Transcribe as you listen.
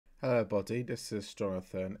Hello everybody, this is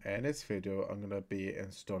Jonathan, and in this video I'm going to be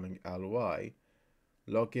installing LY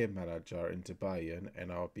Login Manager in Debian,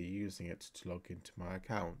 and I'll be using it to log into my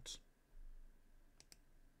account.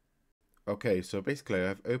 Okay, so basically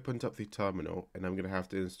I've opened up the terminal and I'm going to have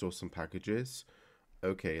to install some packages.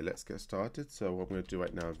 Okay, let's get started. So what I'm going to do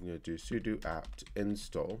right now is I'm going to do sudo apt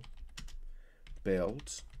install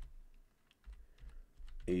build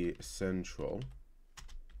essential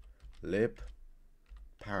lib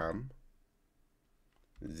pam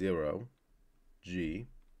 0 g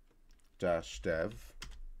 -dev.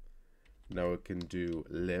 Now we can do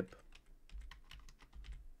lib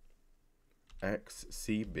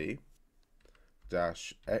xcb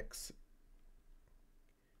 -xkb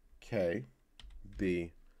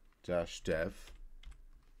 -dev.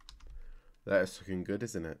 That is looking good,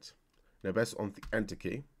 isn't it? Now press on the enter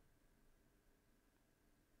key.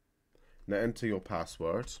 Now enter your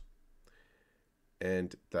password,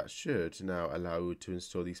 and that should now allow you to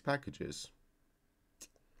install these packages.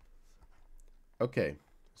 Okay,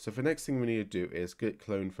 so the next thing we need to do is git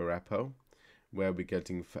clone for repo, where we're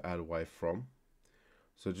getting for ly from.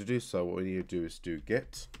 So to do so, what we need to do is do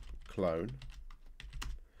git clone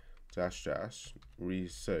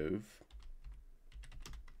 -resolve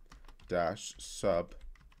 -sub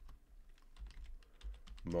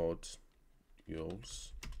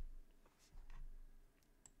modules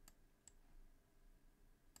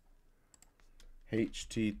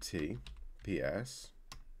https.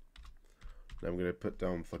 Now I'm going to put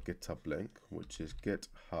down the GitHub link, which is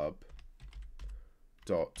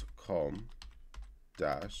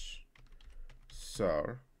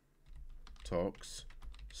github.com/sir talks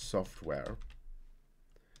software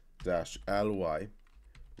 -ly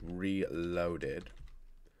reloaded.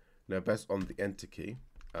 Now press on the enter key.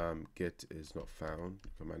 Git is not found,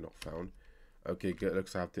 command not found. Okay, good,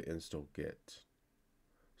 looks like I have to install git.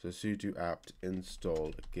 So sudo apt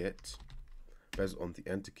install git. Press on the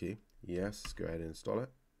enter key. Yes, let's go ahead and install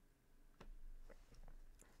it.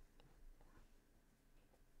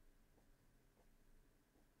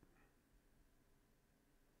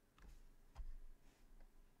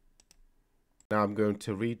 Now I'm going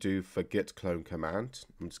to redo the git clone command.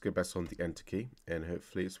 I'm just going to press on the enter key, and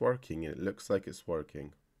hopefully it's working, and it looks like it's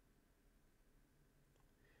working.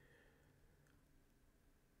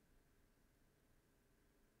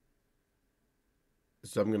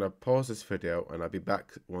 So I'm going to pause this video and I'll be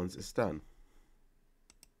back once it's done.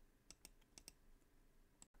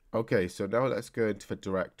 Okay, so now let's go into the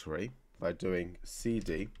directory by doing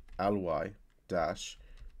cd ly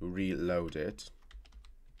 -reloaded.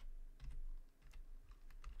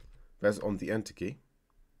 Press on the enter key,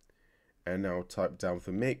 and now type down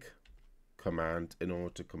the make command in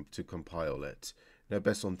order to compile it. Now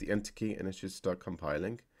press on the enter key and it should start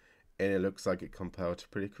compiling, and it looks like it compiled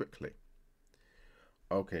pretty quickly.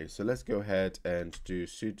 Okay, so let's go ahead and do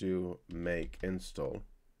sudo make install.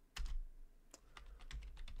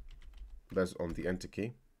 Press on the enter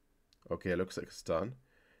key. Okay, it looks like it's done.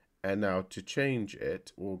 And now to change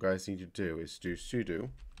it, all guys need to do is do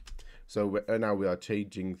sudo. So now we are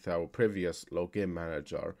changing our previous login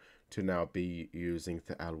manager to now be using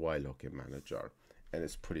the ly login manager, and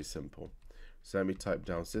it's pretty simple. So let me type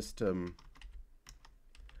down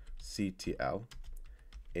systemctl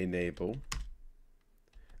enable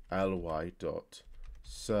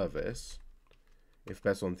ly.service. If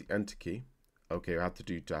press on the enter key, okay, I have to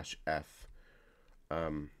do -f.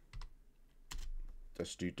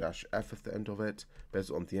 Just do -f at the end of it. Press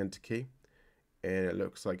on the enter key, and it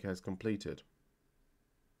looks like it has completed.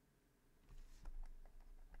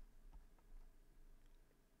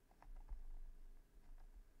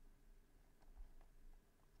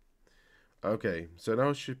 Okay, so now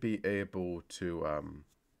I should be able to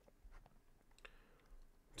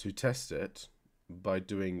test it by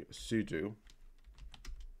doing sudo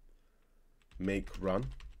make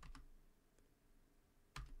run.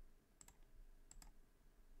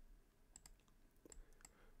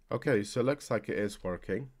 Okay, so it looks like it is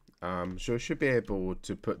working. So you should be able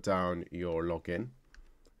to put down your login,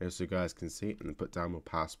 as you guys can see, and then put down your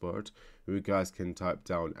password. You guys can type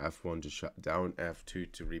down F1 to shut down, F2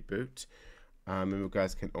 to reboot. And you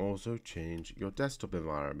guys can also change your desktop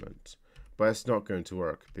environment. But it's not going to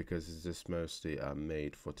work because it's just mostly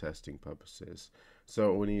made for testing purposes.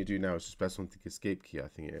 So all we need to do now is just press on the escape key, I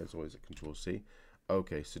think it is, or is it Control C?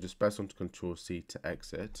 Okay, so just press on Control C to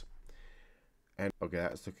exit. And okay,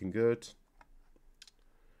 that's looking good.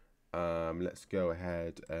 Let's go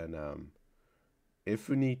ahead and if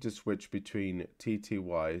we need to switch between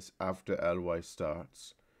TTYs after ly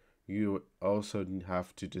starts, you also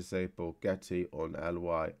have to disable Getty on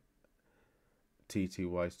ly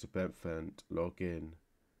TTYs to prevent login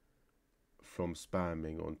from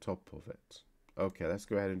spamming on top of it. Okay, let's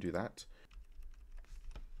go ahead and do that.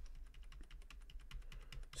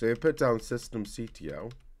 So you put down system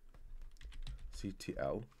CTL,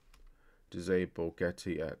 disable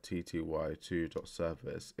getty at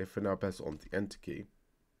tty2.service. If we now press on the enter key,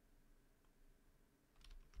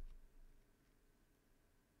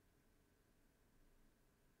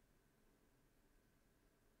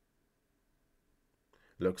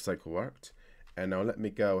 looks like it worked. And now let me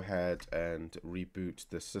go ahead and reboot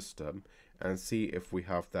the system and see if we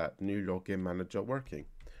have that new login manager working.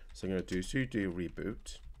 So I'm going to do sudo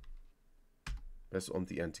reboot, press on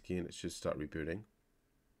the enter key, and it should start rebooting.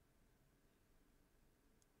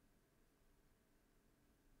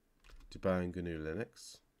 Debug GNU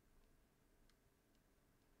Linux.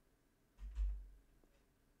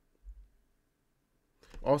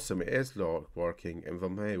 Awesome, it is working, and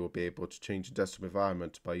from here we'll be able to change the desktop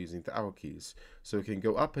environment by using the arrow keys. So we can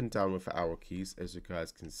go up and down with the arrow keys, as you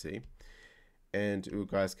guys can see. And you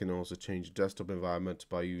guys can also change the desktop environment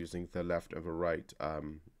by using the left and the right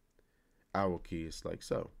arrow keys, like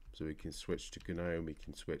so. So we can switch to GNOME, we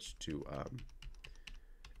can switch to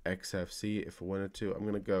XFC if we wanted to. I'm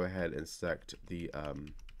going to go ahead and select the,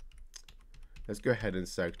 let's go ahead and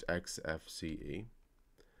select XFCE.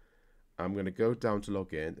 I'm going to go down to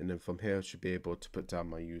login, and then from here I should be able to put down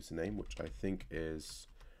my username, which I think is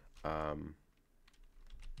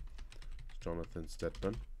Jonathan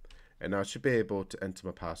Stedman. And I should be able to enter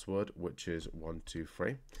my password, which is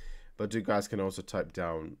 123. But you guys can also type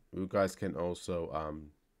down,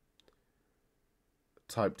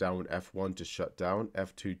 type down F1 to shut down,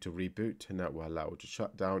 F2 to reboot, and that will allow it to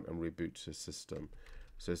shut down and reboot the system.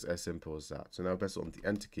 So it's as simple as that. So now press on the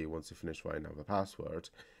enter key once you finish writing out the password,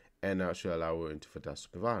 and that should allow you into the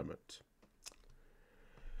desktop environment.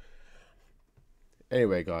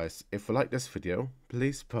 Anyway guys, if you like this video,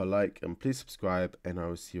 please put a like and please subscribe, and I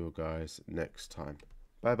will see you guys next time.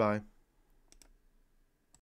 Bye bye.